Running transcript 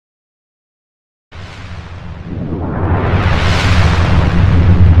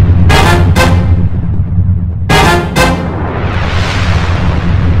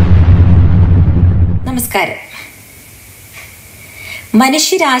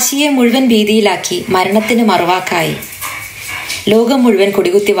മനുഷ്യരാശിയെ മുഴുവൻ ഭീതിയിലാക്കി മരണത്തിന് മറുവാക്കായി ലോകം മുഴുവൻ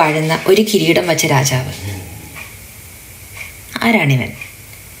കൊടികുത്തി വാഴുന്ന ഒരു കിരീടം വച്ച രാജാവ്. ആരാണിവൻ?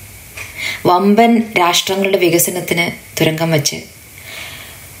 വമ്പൻ രാഷ്ട്രങ്ങളുടെ വികസനത്തിന് തുരങ്കം വച്ച്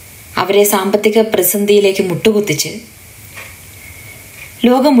അവരെ സാമ്പത്തിക പ്രതിസന്ധിയിലേക്ക് മുട്ടുകുത്തിച്ച്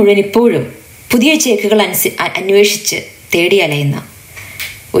ലോകം മുഴുവൻ ഇപ്പോഴും പുതിയ ചേക്കുകൾ അന്വേഷിച്ച് തേടി അലയുന്ന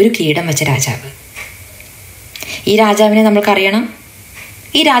ഒരു കിരീടം വച്ച രാജാവ്. ഈ രാജാവിനെ നമ്മൾക്കറിയണം.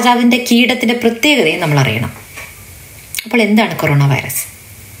 ഈ രാജാവിൻ്റെ കിരീടത്തിൻ്റെ പ്രത്യേകതയും നമ്മൾ അറിയണം. അപ്പോൾ എന്താണ് കൊറോണ വൈറസ്?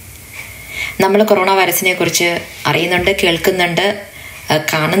 നമ്മൾ കൊറോണ വൈറസിനെ കുറിച്ച് അറിയുന്നുണ്ട്, കേൾക്കുന്നുണ്ട്,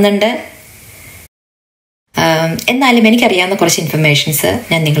 കാണുന്നുണ്ട്. എന്നാലും എനിക്കറിയാവുന്ന കുറച്ച് ഇൻഫർമേഷൻസ്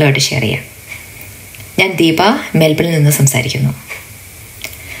ഞാൻ നിങ്ങളുമായിട്ട് ഷെയർ ചെയ്യാം. ഞാൻ ദീപ, മെൽബണിൽ നിന്ന് സംസാരിക്കുന്നു.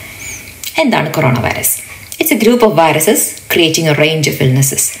 എന്താണ് corona virus? It's A group of viruses creating A range of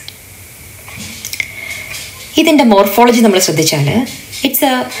illnesses. ഇതിൻ്റെ മോർഫോളജി നമ്മൾ ശ്രദ്ധിച്ചാൽ it's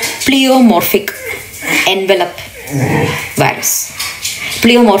A pleomorphic envelope virus.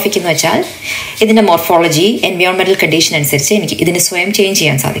 Pleomorphic എന്ന് വെച്ചാൽ ഇതിൻ്റെ മോർഫോളജി എൻവയോൺമെൻറ്റൽ കണ്ടീഷൻ അനുസരിച്ച് ഇതിന് സ്വയം ചേഞ്ച്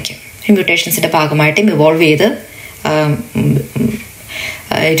ചെയ്യാൻ സാധിക്കും. മ്യൂട്ടേഷൻസിൻ്റെ ഭാഗമായിട്ടും ഇവോൾവ് ചെയ്ത്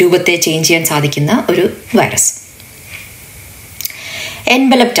രൂപത്തെ ചേഞ്ച് ചെയ്യാൻ സാധിക്കുന്ന ഒരു വൈറസ്.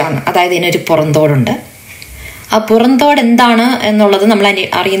 എൻവലപ്ഡ് ആണ്, അതായത് ഇതിനൊരു പുറന്തോടുണ്ട്. ആ പുറന്തോട് എന്താണ് എന്നുള്ളത് നമ്മൾ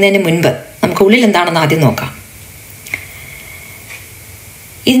അറിയുന്നതിന് മുൻപ് നമുക്ക് ഉള്ളിൽ എന്താണെന്ന് ആദ്യം നോക്കാം.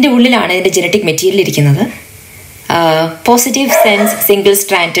 ഇതിൻ്റെ ഉള്ളിലാണ് ഇതിൻ്റെ ജനറ്റിക് മെറ്റീരിയൽ ഇരിക്കുന്നത്. Positive sense single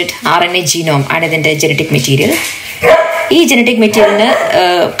stranded RNA genome ആണ് ഇതിൻ്റെ ജനറ്റിക് മെറ്റീരിയൽ. ഈ ജനറ്റിക് മെറ്റീരിയലിന്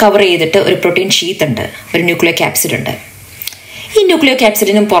കവർ ചെയ്തിട്ട് ഒരു പ്രോട്ടീൻ ഷീത്ത് ഉണ്ട്, ഒരു ന്യൂക്ലിയോ ക്യാപ്സിഡ് ഉണ്ട്. ഈ ന്യൂക്ലിയോ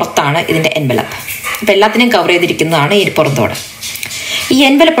ക്യാപ്സിഡിനും പുറത്താണ് ഇതിൻ്റെ എൻവലപ്പ്. അപ്പോൾ എല്ലാത്തിനെയും കവർ ചെയ്തിരിക്കുന്നതാണ് ഈ പുറന്തോട്. ഈ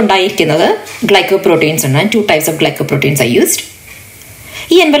എൻവലപ്പ് ഉണ്ടായിരിക്കുന്നത് ഗ്ലൈക്കോ പ്രോട്ടീൻസ് ആണ്. 2 types of glyco proteins are used.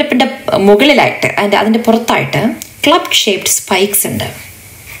 ഈ എൻവലപ്പിൻ്റെ മുകളിലായിട്ട് അതിൻ്റെ പുറത്തായിട്ട് ക്ലബ് ഷേപ്ഡ് സ്പൈക്സ് ഉണ്ട്.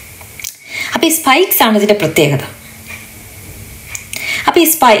 അപ്പോൾ ഈ സ്പൈക്സ് ആണ് ഇതിൻ്റെ പ്രത്യേകത. അപ്പോൾ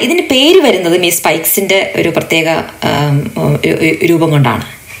ഇതിൻ്റെ പേര് വരുന്നതും ഈ സ്പൈക്സിൻ്റെ ഒരു പ്രത്യേക രൂപം കൊണ്ടാണ്.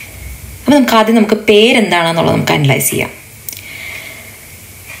 അപ്പോൾ നമുക്ക് പേരെന്താണെന്നുള്ളത് നമുക്ക് അനലൈസ് ചെയ്യാം.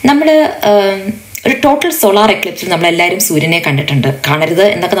 നമ്മൾ ഒരു ടോട്ടൽ സോളാർ എക്ലിപ്സിൽ നമ്മളെല്ലാവരും സൂര്യനെ കണ്ടിട്ടുണ്ട്. കാണരുത്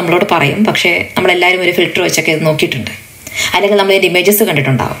എന്നൊക്കെ നമ്മളോട് പറയും, പക്ഷേ നമ്മളെല്ലാവരും ഒരു ഫിൽറ്റർ വെച്ചൊക്കെ ഇത് നോക്കിയിട്ടുണ്ട്, അല്ലെങ്കിൽ നമ്മൾ ഇതിൻ്റെ ഇമേജസ്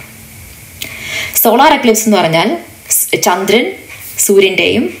കണ്ടിട്ടുണ്ടാവും. സോളാർ എക്ലിപ്സ് എന്ന് പറഞ്ഞാൽ ചന്ദ്രൻ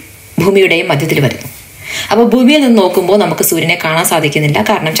സൂര്യൻ്റെയും ഭൂമിയുടെയും മധ്യത്തിൽ വരുന്നു. അപ്പോൾ ഭൂമിയിൽ നിന്ന് നോക്കുമ്പോൾ നമുക്ക് സൂര്യനെ കാണാൻ സാധിക്കുന്നില്ല,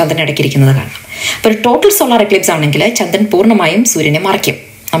 കാരണം ചന്ദ്രൻ ഇടയ്ക്കിരിക്കുന്നത് കാണാം. അപ്പോൾ ഒരു ടോട്ടൽ സോളാർ എക്ലിപ്സ് ആണെങ്കിൽ ചന്ദ്രൻ പൂർണ്ണമായും സൂര്യനെ മറയ്ക്കും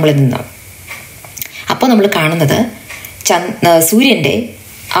നമ്മളിൽ നിന്ന്. അപ്പോൾ നമ്മൾ കാണുന്നത് സൂര്യൻ്റെ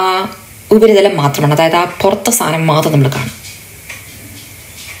ആ ഉപരിതലം മാത്രമാണ്, അതായത് ആ പുറത്തെ സാധനം മാത്രം നമ്മൾ കാണും.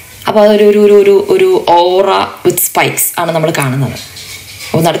 അപ്പോൾ അതൊരു ഓറ വിത്ത് സ്പൈക്സ് ആണ് നമ്മൾ കാണുന്നത്.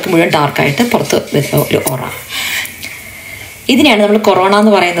 അപ്പോൾ നടുക്ക് മുഴുവൻ ഡാർക്കായിട്ട് പുറത്ത് ഒരു ഓറ. ഇതിനെയാണ് നമ്മൾ കൊറോണ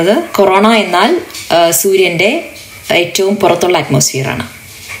എന്ന് പറയുന്നത്. കൊറോണ എന്നാൽ സൂര്യൻ്റെ ഏറ്റവും പുറത്തുള്ള അറ്റ്മോസ്ഫിയറാണ്.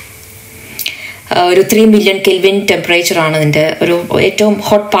 ഒരു 3 million Kelvin ടെമ്പറേച്ചറാണ് ഇതിൻ്റെ ഒരു ഏറ്റവും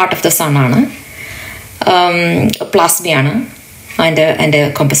hot part of the sun ആണ്. പ്ലാസ്മയാണ് അതിൻ്റെ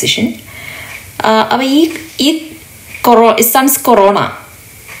കോമ്പസിഷൻ. അപ്പോൾ ഈ സൺസ്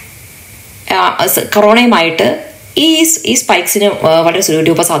കൊറോണയുമായിട്ട് ഈ സ്പൈക്സിന് വളരെ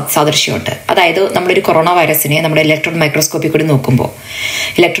രൂപ സാദൃശ്യമുണ്ട്. അതായത് നമ്മളൊരു കൊറോണ വൈറസിനെ നമ്മുടെ ഇലക്ട്രോൺ മൈക്രോസ്കോപ്പിൽ കൂടി നോക്കുമ്പോൾ,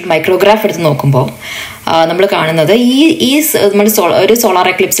 ഇലക്ട്രോൺ മൈക്രോഗ്രാഫ് എടുത്ത് നോക്കുമ്പോൾ നമ്മൾ കാണുന്നത് നമ്മൾ ഒരു സോളാർ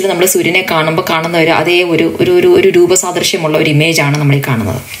എക്ലിപ്സിൽ നമ്മൾ സൂര്യനെ കാണുമ്പോൾ കാണുന്ന അതേ ഒരു രൂപസാദൃശ്യമുള്ള ഒരു ഇമേജാണ് നമ്മൾ ഈ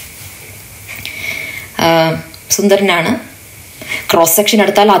കാണുന്നത്. സുന്ദരനാണ്. ക്രോസ് സെക്ഷൻ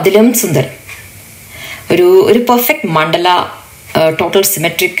എടുത്താൽ അതിലും സുന്ദരം. ഒരു പെർഫെക്റ്റ് മണ്ഡല, ടോട്ടൽ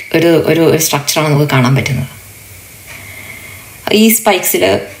സിമെട്രിക് ഒരു സ്ട്രക്ചറാണ് നമുക്ക് കാണാൻ പറ്റുന്നത്. ഈ സ്പൈക്സിൽ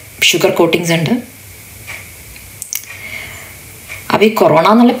ഷുഗർ കോട്ടിങ്സ് ഉണ്ട്. അപ്പോൾ ഈ കൊറോണ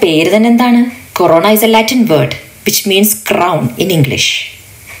എന്നുള്ള പേര് തന്നെ എന്താണ്? Corona is A Latin word which means crown in English.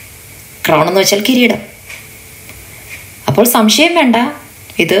 Crown എന്ന് വെച്ചാൽ കിരീടം. അപ്പോൾ സംശയം വേണ്ട,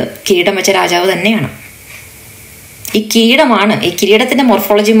 ഇത് കിരീടം വെച്ച രാജാവ് തന്നെയാണ്. ഈ കിരീടത്തിൻ്റെ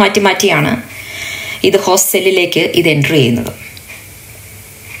മോർഫോളജി മാറ്റിയാണ് ഇത് ഹോസ്റ്റ് സെല്ലിലേക്ക് ഇത് എൻട്രി ചെയ്യുന്നത്.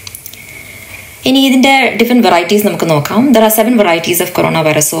 ഇനി ഇതിൻ്റെ ഡിഫറെൻറ്റ് വെറൈറ്റീസ് നമുക്ക് നോക്കാം. There are 7 varieties of corona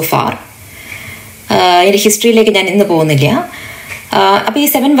virus so far. ഇതിൻ്റെ ഹിസ്റ്ററിയിലേക്ക് ഞാൻ ഇന്ന് പോകുന്നില്ല. അപ്പോൾ ഈ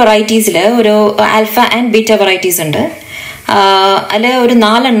 7 varieties ഒരു ആൽഫ ആൻഡ് ബീറ്റ വെറൈറ്റീസ് ഉണ്ട്. അതിൽ ഒരു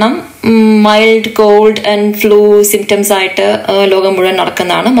 4 mild cold and flu symptoms ആയിട്ട് ലോകം മുഴുവൻ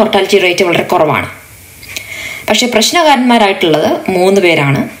നടക്കുന്നതാണ്. മോർട്ടാലിറ്റി റേറ്റ് വളരെ കുറവാണ്. പക്ഷേ പ്രശ്നകാരന്മാരായിട്ടുള്ളത് 3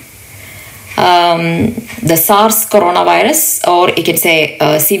 പേരാണ്. the SARS coronavirus, or you can say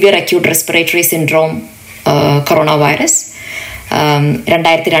severe acute respiratory syndrome coronavirus,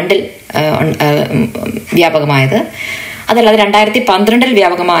 2002 വ്യാപകമായത്. അതല്ലാതെ 2012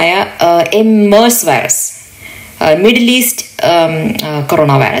 വ്യാപകമായ MERS virus, middle east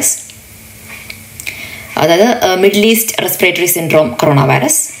corona virus, അതായത് middle east respiratory syndrome corona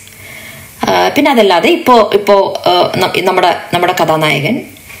virus. പിന്നെ അതല്ലാതെ ഇപ്പോൾ നമ്മുടെ കഥാനായകൻ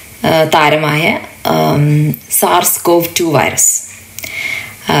താരമായ SARS-CoV-2 virus.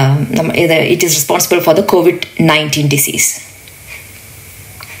 It is responsible for the COVID-19 disease.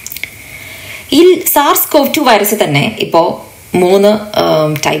 ഈ SARS-CoV-2 virus തന്നെ ഇപ്പോൾ 3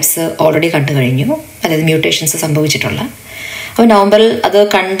 ടൈപ്സ് ഓൾറെഡി കണ്ടു കഴിഞ്ഞു, അതായത് മ്യൂട്ടേഷൻസ് സംഭവിച്ചിട്ടുള്ള. അപ്പോൾ നവംബറിൽ അത്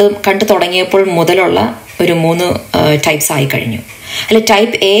കണ്ടു തുടങ്ങിയപ്പോൾ മുതലുള്ള ഒരു 3 ടൈപ്സ് ആയി കഴിഞ്ഞു. അതിൽ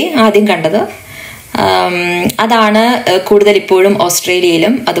ടൈപ്പ് എ ആദ്യം കണ്ടത്, അതാണ് കൂടുതൽ ഇപ്പോഴും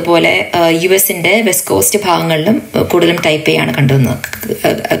ഓസ്ട്രേലിയയിലും അതുപോലെ US-ന്റെ വെസ്റ്റ് കോസ്റ്റ് ഭാഗങ്ങളിലും കൂടുതലും ടൈപ്പ് എ ആണ്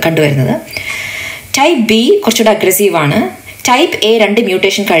കണ്ടുവരുന്നത്. ടൈപ്പ് ബി കുറച്ചുകൂടെ അഗ്രസീവാണ്. ടൈപ്പ് എ 2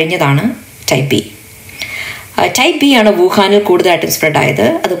 മ്യൂട്ടേഷൻ കഴിഞ്ഞതാണ് ടൈപ്പ് ബി. ടൈപ്പ് ബി ആണ് വുഹാനിൽ കൂടുതലായിട്ടും സ്പ്രെഡായത്.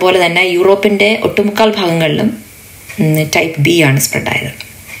 അതുപോലെ തന്നെ യൂറോപ്പിൻ്റെ ഒട്ടുമുക്കാൽ ഭാഗങ്ങളിലും ടൈപ്പ് ബി ആണ് സ്പ്രെഡായത്.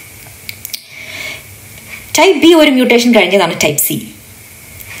 ടൈപ്പ് ബി ഒരു മ്യൂട്ടേഷൻ കഴിഞ്ഞതാണ് ടൈപ്പ് സി.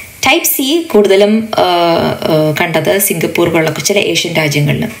 ടൈപ്പ് സി കൂടുതലും കണ്ടത് സിംഗപ്പൂർ പോലുള്ള ചില ഏഷ്യൻ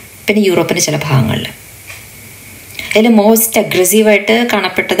രാജ്യങ്ങളിലും പിന്നെ യൂറോപ്പിൻ്റെ ചില ഭാഗങ്ങളിലും. അതിൽ മോസ്റ്റ് അഗ്രസീവായിട്ട്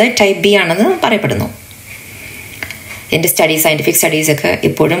കാണപ്പെട്ടത് ടൈപ്പ് ബി ആണെന്ന് പറയപ്പെടുന്നു. എൻ്റെ സയൻറ്റിഫിക് സ്റ്റഡീസൊക്കെ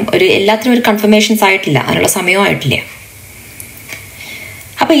ഇപ്പോഴും എല്ലാത്തിനും ഒരു കൺഫർമേഷൻസ് ആയിട്ടില്ല, അതിനുള്ള സമയവും ആയിട്ടില്ല.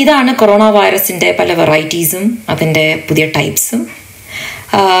 അപ്പോൾ ഇതാണ് കൊറോണ വൈറസിൻ്റെ പല വെറൈറ്റീസും അതിൻ്റെ പുതിയ ടൈപ്സും.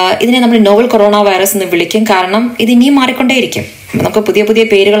 ഇതിനെ നമ്മൾ നോവൽ കൊറോണ വൈറസ് എന്ന് വിളിക്കും, കാരണം ഇത് ഇനിയും മാറിക്കൊണ്ടേയിരിക്കും. നമുക്ക് പുതിയ പുതിയ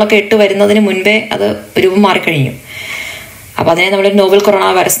പേരുകളൊക്കെ ഇട്ട് വരുന്നതിന് മുൻപേ അത് രൂപം മാറിക്കഴിഞ്ഞു. അപ്പോൾ അതിനെ നമ്മൾ നോവൽ കൊറോണ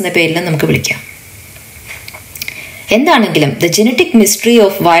വൈറസ് എന്ന പേരിൽ നമുക്ക് വിളിക്കാം. എന്താണെങ്കിലും the genetic mystery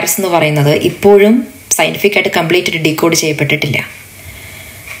of virus എന്ന് പറയുന്നത് ഇപ്പോഴും സയൻറ്റിഫിക്കായിട്ട് കംപ്ലീറ്റ് ഡീകോഡ് ചെയ്യപ്പെട്ടിട്ടില്ല.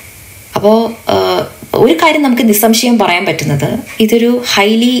 അപ്പോൾ ഒരു കാര്യം നമുക്ക് നിസ്സംശയം പറയാൻ പറ്റുന്നത്, ഇതൊരു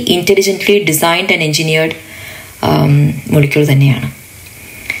highly intelligently designed and engineered molecule തന്നെയാണ്.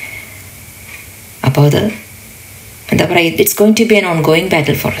 അപ്പോൾ അത് എന്താ പറയുക, it's going to B an ongoing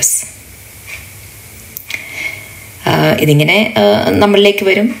battle for us. ഇതിങ്ങനെ നമ്മളിലേക്ക്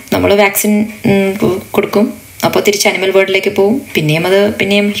വരും, നമ്മൾ വാക്സിൻ കൊടുക്കും, അപ്പോൾ തിരിച്ച് അനിമൽ വേൾഡിലേക്ക് പോകും,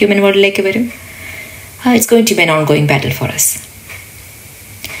 പിന്നെയും ഹ്യൂമൻ വേൾഡിലേക്ക് വരും. It's going to B an ongoing battle for us.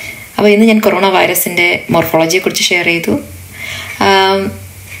 അപ്പോൾ ഇന്ന് ഞാൻ കൊറോണ വൈറസിൻ്റെ മോർഫോളജിയെക്കുറിച്ച് ഷെയർ ചെയ്തു.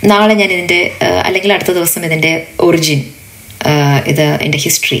 നാളെ ഞാൻ അല്ലെങ്കിൽ അടുത്ത ദിവസം ഇതിൻ്റെ ഒറിജിൻ, ഇതിൻ്റെ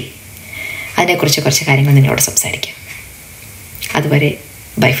ഹിസ്റ്ററി, അതിനെക്കുറിച്ച് കുറച്ച് കാര്യങ്ങൾ നിങ്ങളോട് സംസാരിക്കാം. അതുവരെ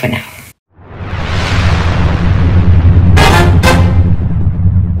ബൈ ഫോർ നൗ.